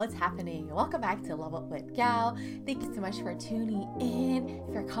What's happening? Welcome back to Love Up with Gal. Thank you so much for tuning in.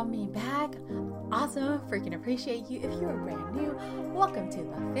 If you're coming back, awesome. Freaking appreciate you. If you're brand new, welcome to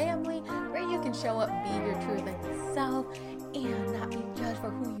the family where you can show up, be your true authentic self, and not be judged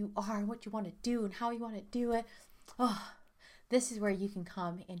for who you are and what you want to do and how you want to do it. This is where you can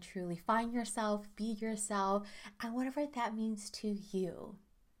come and truly find yourself, be yourself, and whatever that means to you.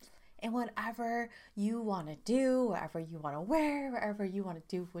 And whatever you want to do, whatever you want to wear, whatever you want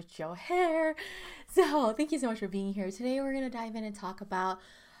to do with your hair. So thank you so much for being here. Today we're going to dive in and talk about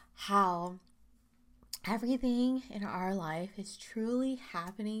how everything in our life is truly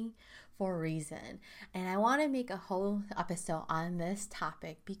happening for a reason. And I want to make a whole episode on this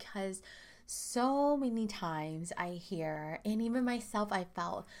topic because so many times I hear, and even myself, I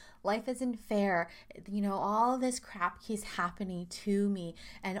felt life isn't fair. All this crap keeps happening to me,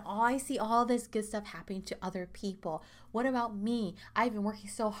 and I see all this good stuff happening to other people. What about me? I've been working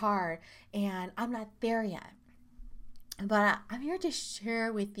so hard, and I'm not there yet. But I'm here to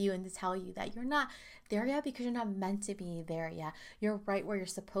share with you and to tell you that you're not there yet because you're not meant to be there yet. You're right where you're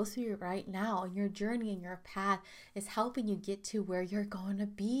supposed to be right now. And your journey and your path is helping you get to where you're going to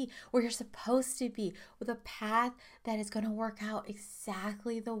be, where you're supposed to be, with a path that is going to work out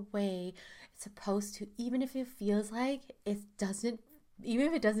exactly the way it's supposed to, even if it feels like it doesn't, even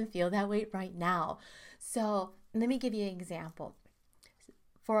if it doesn't feel that way right now. So let me give you an example.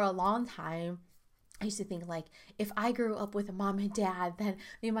 For a long time, I used to think like if I grew up with a mom and dad, then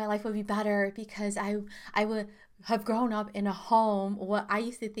maybe my life would be better because I would have grown up in a home, what I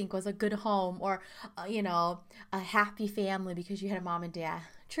used to think was a good home, or a happy family because you had a mom and dad.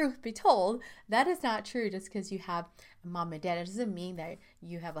 Truth be told, that is not true. Just because you have a mom and dad, it doesn't mean that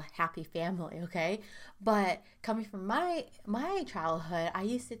you have a happy family, okay? But coming from my childhood, I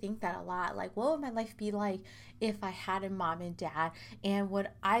used to think that a lot. Like, what would my life be like if I had a mom and dad? And would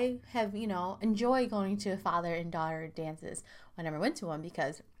I have, enjoy going to father and daughter dances? I never went to one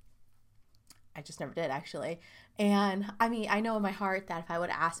because I just never did, actually. And I mean, I know in my heart that if I would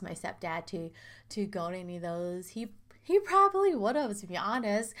ask my stepdad to go to any of those, he probably would have, to be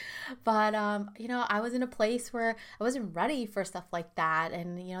honest. But, I was in a place where I wasn't ready for stuff like that.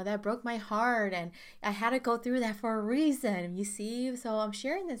 And, that broke my heart. And I had to go through that for a reason, you see? So I'm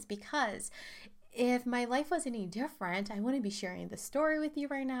sharing this because if my life was any different, I wouldn't be sharing this story with you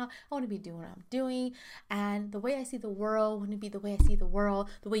right now. I want to be doing what I'm doing. And the way I see the world wouldn't be the way I see the world.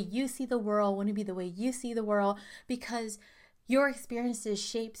 The way you see the world wouldn't be the way you see the world, because your experiences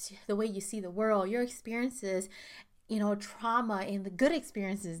shapes the way you see the world. Your experiences, trauma and the good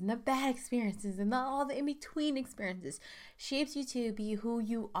experiences and the bad experiences and all the in-between experiences shapes you to be who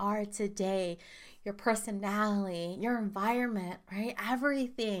you are today. Your personality, your environment, right?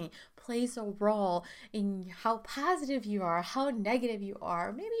 Everything plays a role in how positive you are, how negative you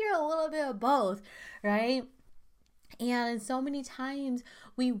are. Maybe you're a little bit of both, right? And so many times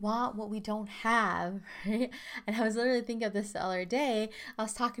we want what we don't have, right? And I was literally thinking of this the other day. I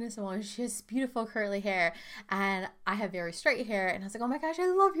was talking to someone, she has beautiful curly hair, and I have very straight hair. And I was like, oh my gosh, I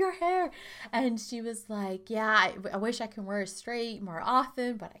love your hair. And she was like, yeah, I wish I could wear it straight more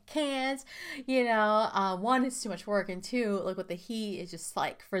often, but I can't. One, it's too much work. And two, like with the heat, it just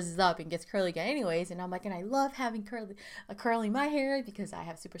like frizzes up and gets curly again anyways. And I'm like, and I love having curly my hair because I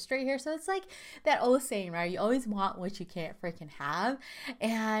have super straight hair. So it's like that old saying, right? You always want what you can't freaking have.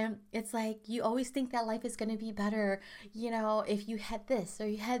 And it's like you always think that life is going to be better, if you had this or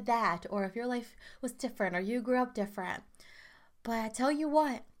you had that, or if your life was different or you grew up different. But I tell you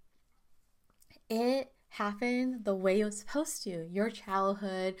what, it happened the way it was supposed to. Your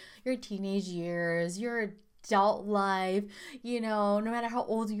childhood, your teenage years, your adult life, no matter how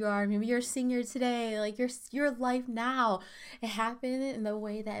old you are, maybe you're a senior today, like your life now, it happened in the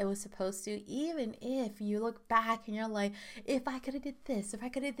way that it was supposed to. Even if you look back and you're like, if I could have did this, if I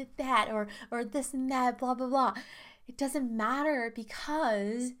could have did that, or this and that, blah blah blah, it doesn't matter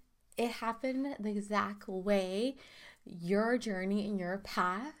because it happened the exact way your journey and your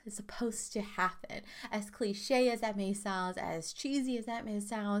path is supposed to happen. As cliche as that may sound, as cheesy as that may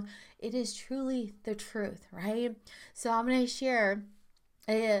sound, it is truly the truth, right? So I'm going to share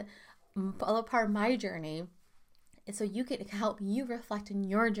a little part of my journey so you can help you reflect in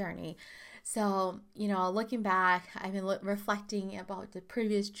your journey. So, looking back, I've been reflecting about the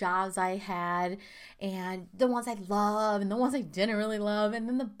previous jobs I had and the ones I love and the ones I didn't really love, and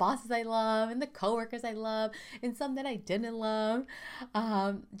then the bosses I love and the coworkers I love and some that I didn't love,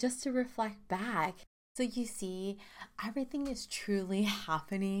 just to reflect back. So you see, everything is truly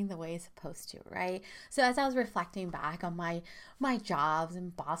happening the way it's supposed to, right? So as I was reflecting back on my jobs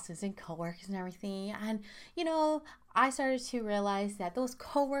and bosses and coworkers and everything, and I started to realize that those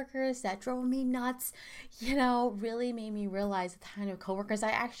coworkers that drove me nuts, really made me realize the kind of coworkers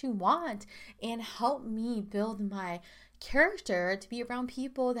I actually want and helped me build my character to be around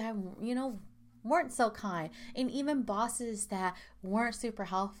people that, weren't so kind, and even bosses that weren't super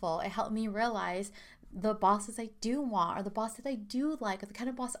helpful. It helped me realize the bosses I do want, or the boss that I do like, or the kind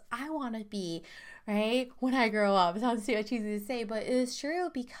of boss I want to be, right? When I grow up. It sounds too cheesy to say, but it is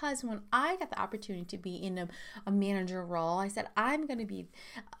true, because when I got the opportunity to be in a manager role, I said, I'm going to be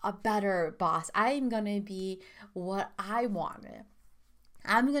a better boss. I'm going to be what I wanted.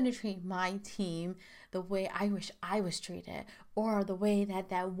 I'm going to treat my team the way I wish I was treated, or the way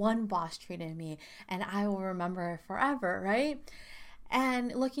that one boss treated me, and I will remember it forever, right?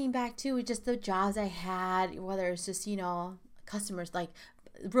 And looking back to just the jobs I had, whether it's just, customers, like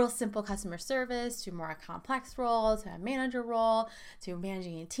real simple customer service, to more complex roles, to a manager role, to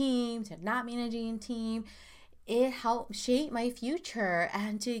managing a team, to not managing a team, it helped shape my future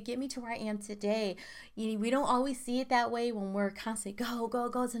and to get me to where I am today. We don't always see it that way when we're constantly go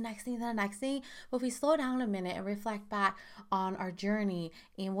to the next thing, But if we slow down a minute and reflect back on our journey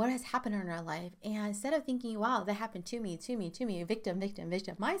and what has happened in our life, and instead of thinking, wow, that happened to me, victim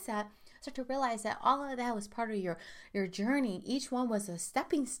mindset, start to realize that all of that was part of your journey. Each one was a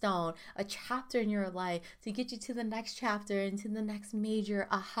stepping stone, a chapter in your life to get you to the next chapter and to the next major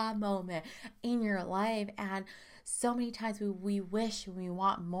aha moment in your life. And so many times we wish, we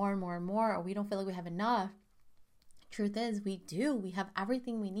want more and more and more, or we don't feel like we have enough. Truth is, we do. We have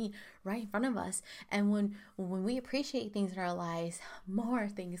everything we need right in front of us. And when we appreciate things in our lives, more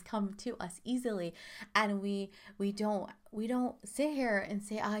things come to us easily. And we don't sit here and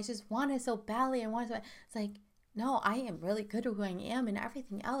say, oh, I just want it so badly. It's like, no, I am really good at who I am, and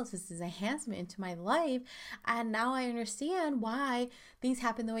everything else is an enhancement into my life. And now I understand why things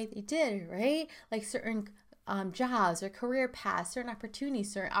happen the way they did, right? Like certain jobs or career paths, certain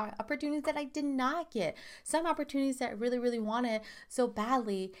opportunities that I did not get, some opportunities that I really, really wanted so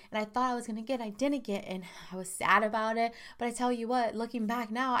badly, and I thought I was going to get, I didn't get, and I was sad about it. But I tell you what, looking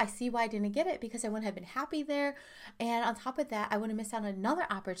back now, I see why I didn't get it, because I wouldn't have been happy there. And on top of that, I would have missed out on another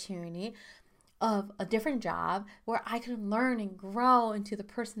opportunity of a different job where I could learn and grow into the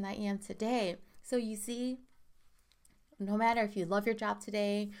person that I am today. So you see, no matter if you love your job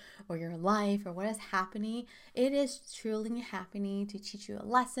today or your life or what is happening, it is truly happening to teach you a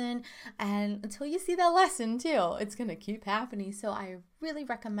lesson. And until you see that lesson too, it's going to keep happening. So I really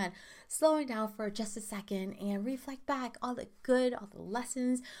recommend slowing down for just a second and reflect back all the good, all the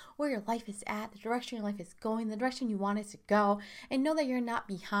lessons, where your life is at, the direction your life is going, the direction you want it to go, and know that you're not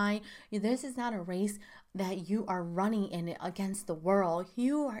behind. This is not a race that you are running in it against the world.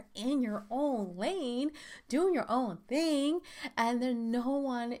 You are in your own lane, doing your own thing, and then no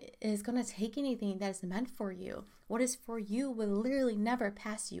one is going to take anything that is meant for you. What is for you will literally never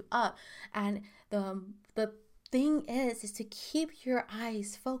pass you up. And the thing is to keep your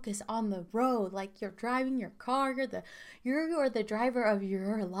eyes focused on the road, like you're driving your car. You're the driver of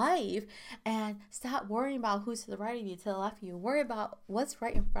your life, and stop worrying about who's to the right of you, to the left of you. Worry about what's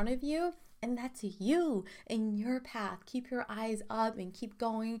right in front of you, and that's you in your path. Keep your eyes up and keep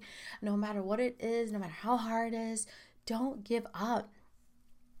going, no matter what it is, no matter how hard it is. Don't give up.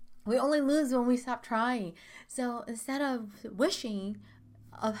 We only lose when we stop trying. So instead of wishing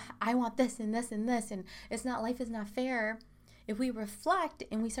of, I want this and this and this, and life is not fair, if we reflect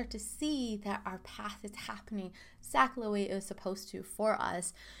and we start to see that our path is happening exactly the way it was supposed to for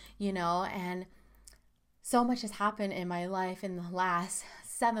us, and so much has happened in my life in the last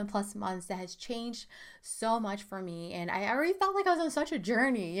 7+ months that has changed so much for me. And I already felt like I was on such a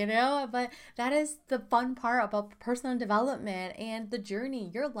journey, but that is the fun part about personal development and the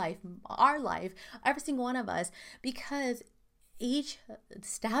journey, your life, our life, every single one of us, because each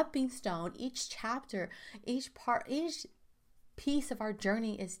stepping stone, each chapter, each piece of our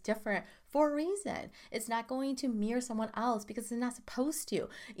journey is different for a reason. It's not going to mirror someone else because it's not supposed to.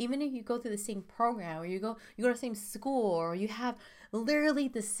 Even if you go through the same program, or you go to the same school, or you have literally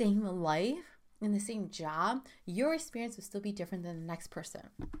the same life and the same job, your experience will still be different than the next person.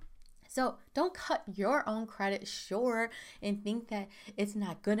 So don't cut your own credit short and think that it's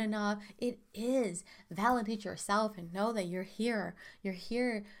not good enough. It is. Validate yourself and know that you're here. You're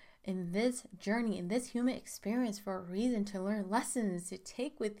here in this journey, in this human experience, for a reason, to learn lessons, to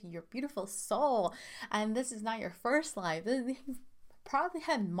take with your beautiful soul. And this is not your first life. You've probably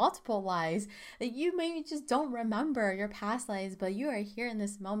had multiple lives that you maybe just don't remember, your past lives, but you are here in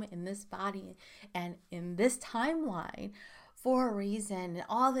this moment, in this body, and in this timeline for a reason. And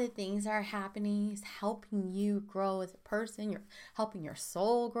all the things that are happening is helping you grow as a person. You're helping your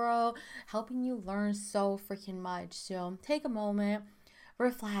soul grow, helping you learn so freaking much. So take a moment,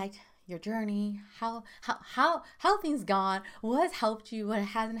 reflect your journey, how things gone, what has helped you, what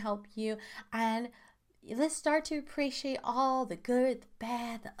hasn't helped you, and let's start to appreciate all the good, the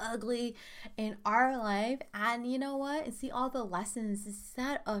bad, the ugly in our life. And you know what? And see all the lessons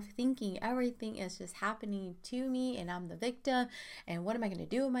instead of thinking everything is just happening to me and I'm the victim and what am I going to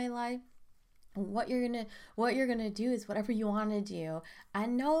do in my life? What you're gonna do is whatever you want to do. I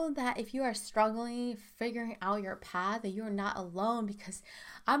know that if you are struggling figuring out your path, that you're not alone, because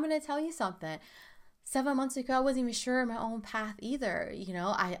I'm gonna tell you something. 7 months ago, I wasn't even sure of my own path either.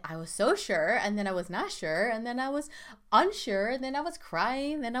 I was so sure, and then I was not sure, and then I was unsure, and then I was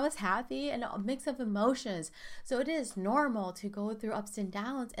crying, then I was happy, and a mix of emotions. So it is normal to go through ups and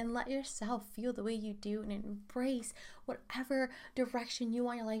downs and let yourself feel the way you do and embrace whatever direction you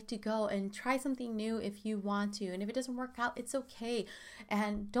want your life to go, and try something new if you want to. And if it doesn't work out, it's okay.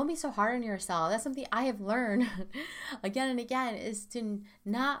 And don't be so hard on yourself. That's something I have learned again and again, is to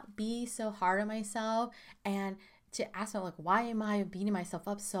not be so hard on myself, and to ask myself, like, why am I beating myself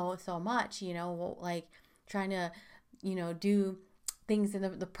up so much? Like trying to do things in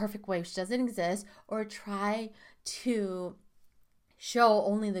the perfect way, which doesn't exist, or try to show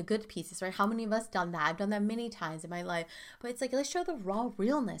only the good pieces, right? How many of us done that? I've done that many times in my life. But it's like, let's show the raw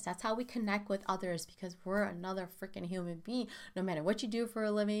realness. That's how we connect with others, because we're another freaking human being. No matter what you do for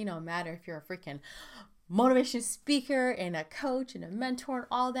a living, no matter if you're a freaking motivation speaker and a coach and a mentor and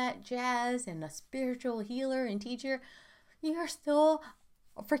all that jazz, and a spiritual healer and teacher, you are still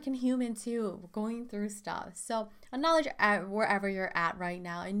a freaking human too, going through stuff. So acknowledge wherever you're at right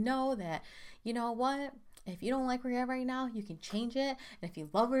now, and know that, you know what, if you don't like where you're at right now, you can change it. And if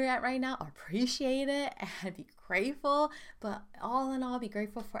you love where you're at right now, appreciate it and be grateful. But all in all, be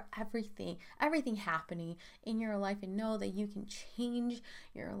grateful for everything happening in your life, and know that you can change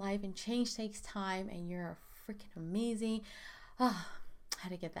your life, and change takes time, and you're freaking amazing. How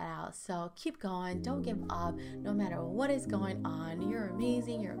to get that out. So keep going. Don't give up. No matter what is going on, you're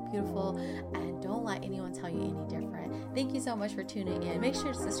amazing, you're beautiful, and don't let anyone tell you any different. Thank you so much for tuning in. Make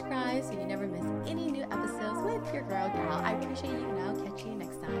sure to subscribe so you never miss any new episodes with your girl Gal. I appreciate you, and I'll catch you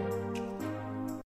next time.